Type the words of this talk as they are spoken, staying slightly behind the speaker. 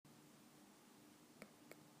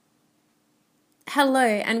Hello,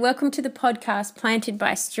 and welcome to the podcast Planted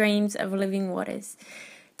by Streams of Living Waters.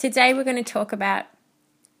 Today we're going to talk about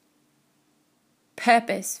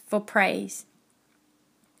purpose for praise.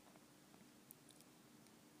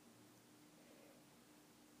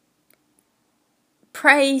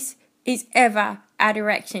 Praise is ever our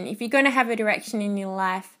direction. If you're going to have a direction in your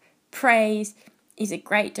life, praise is a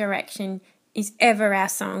great direction, is ever our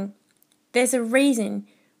song. There's a reason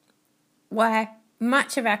why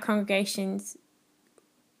much of our congregations,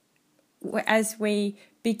 as we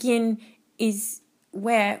begin, is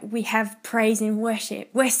where we have praise and worship.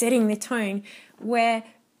 We're setting the tone, where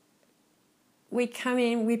we come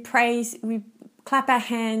in, we praise, we clap our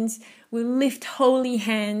hands, we lift holy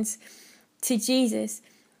hands to Jesus,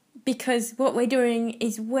 because what we're doing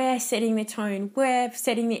is we're setting the tone, we're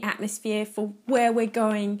setting the atmosphere for where we're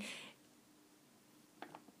going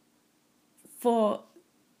for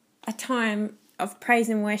a time of praise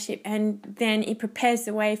and worship, and then it prepares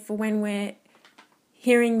the way for when we're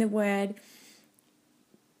hearing the word.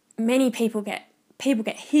 Many people get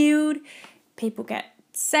healed, people get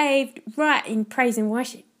saved right in praise and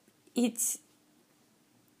worship. It's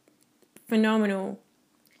phenomenal.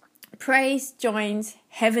 Praise joins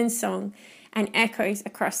heaven's song and echoes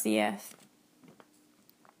across the earth.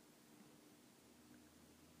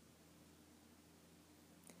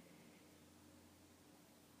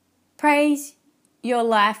 Praise your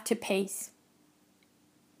life to peace.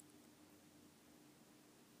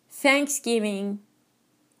 Thanksgiving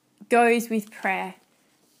goes with prayer.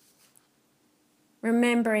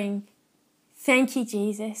 Remembering, thank you,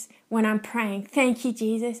 Jesus, when I'm praying. Thank you,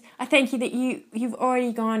 Jesus. I thank you that you've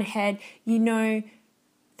already gone ahead. You know,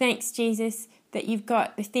 thanks, Jesus, that you've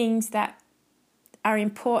got the things that are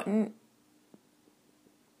important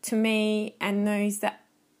to me and those that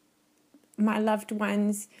my loved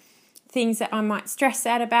ones, things that I might stress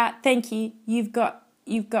out about. Thank you. You've got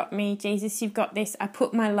me, Jesus. You've got this. I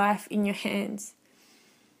put my life in your hands.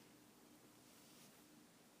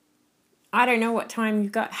 I don't know what time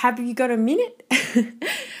you've got. Have you got a minute?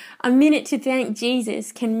 A minute to thank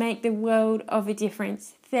Jesus can make the world of a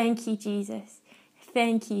difference. Thank you, Jesus.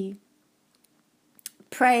 Thank you.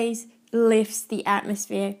 Praise lifts the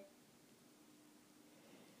atmosphere.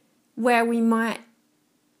 Where we might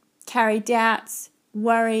carry doubts,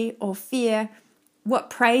 worry or fear, what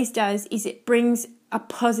praise does is it brings a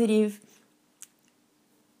positive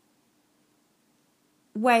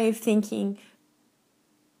way of thinking.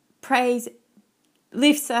 Praise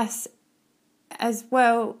lifts us as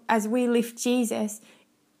well as we lift Jesus.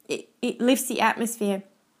 It lifts the atmosphere.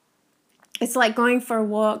 It's like going for a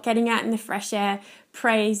walk, getting out in the fresh air.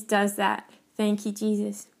 Praise does that. Thank you,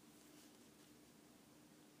 Jesus.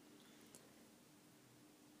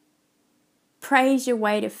 Praise your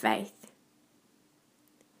way to faith.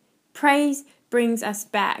 Praise brings us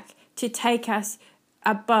back to take us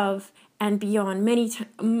above and beyond.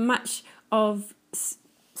 Much of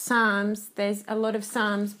Psalms, there's a lot of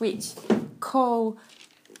Psalms which call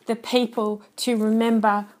the people to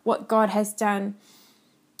remember what God has done.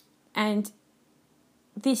 And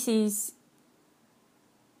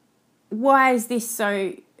why is this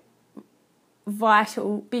so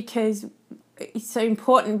vital? Because it's so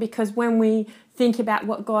important, because when we think about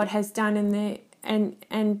what God has done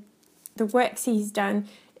and the works He's done,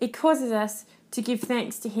 it causes us to give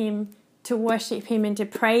thanks to Him, to worship Him and to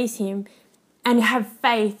praise Him and have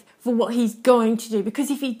faith for what He's going to do.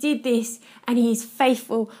 Because if He did this and He is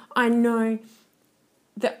faithful, I know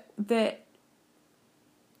that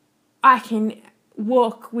I can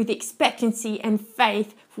walk with expectancy and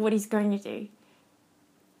faith for what He's going to do.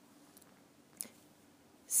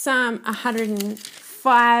 Psalm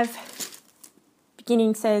 105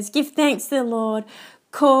 beginning says, give thanks to the Lord,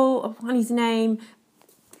 call upon His name.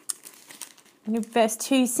 In verse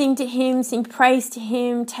 2, sing to Him, sing praise to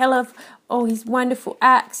Him, tell of all His wonderful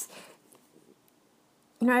acts.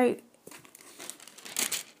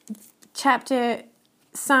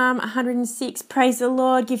 Psalm 106, praise the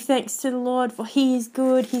Lord, give thanks to the Lord, for He is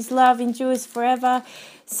good, His love endures forever.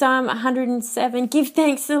 Psalm 107, give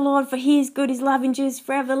thanks to the Lord, for He is good, His love endures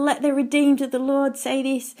forever. Let the redeemed of the Lord say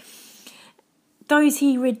this. Those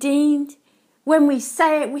He redeemed, when we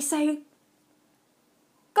say it, we say,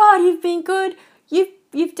 God, You've been good,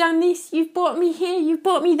 You've done this, You've brought me here, You've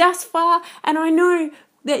brought me thus far, and I know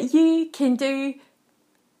that You can do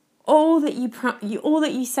all that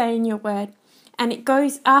you say in Your word. And it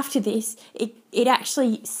goes after this, it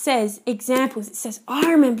actually says examples. It says, I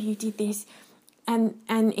remember You did this. And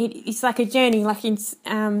it's like a journey, like in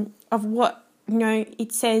of what,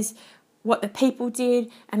 it says what the people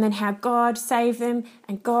did, and then how God saved them,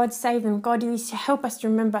 and God saved them. God did this to help us to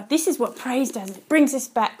remember. This is what praise does. It brings us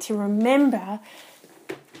back to remember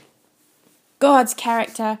God's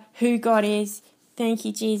character, who God is. Thank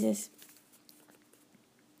you, Jesus.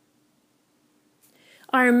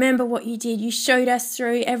 I remember what you did. You showed us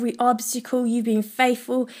through every obstacle. You've been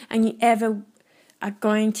faithful, and you ever are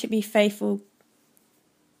going to be faithful.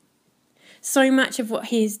 So much of what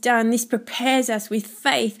he has done, this prepares us with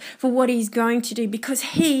faith for what he's going to do, because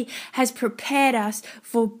he has prepared us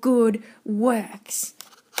for good works.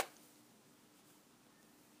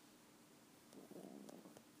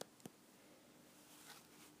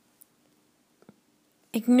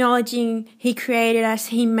 Acknowledging he created us,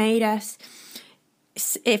 he made us.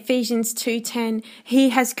 Ephesians 2:10, he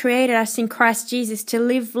has created us in Christ Jesus to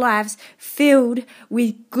live lives filled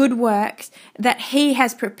with good works that he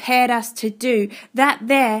has prepared us to do. That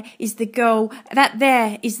there is the goal. That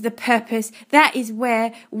there is the purpose. That is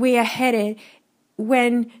where we are headed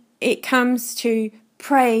when it comes to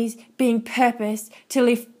praise being purposed to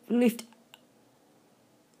lift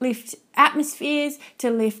atmospheres, to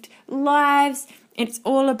lift lives. It's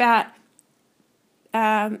all about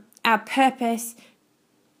our purpose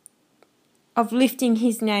of lifting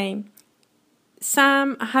his name.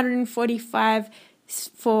 Psalm 145,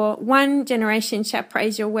 for one generation shall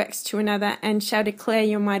praise your works to another and shall declare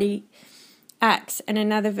your mighty acts. And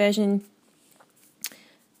another version,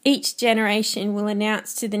 each generation will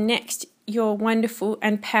announce to the next your wonderful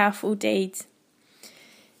and powerful deeds.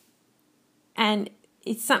 And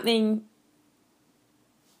it's something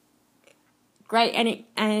great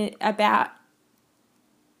and about,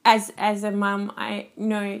 as a mum, I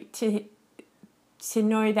know to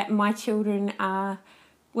know that my children are,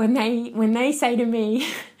 when they say to me,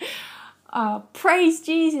 praise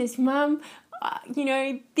Jesus, Mum,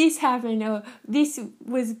 this happened, or this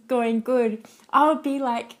was going good, I'll be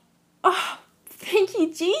like, oh, thank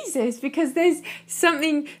you, Jesus, because there's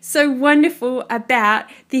something so wonderful about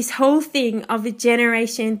this whole thing of the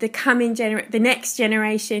generation, the next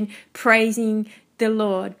generation praising the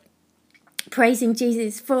Lord, praising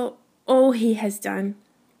Jesus for all he has done.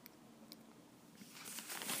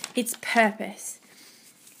 It's purpose.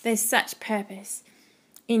 There's such purpose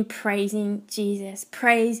in praising Jesus.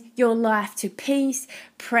 Praise your life to peace.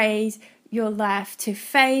 Praise your life to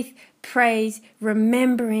faith. Praise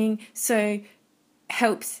remembering, so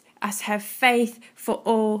helps us have faith for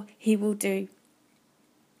all he will do.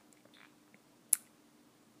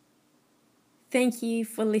 Thank you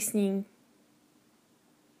for listening.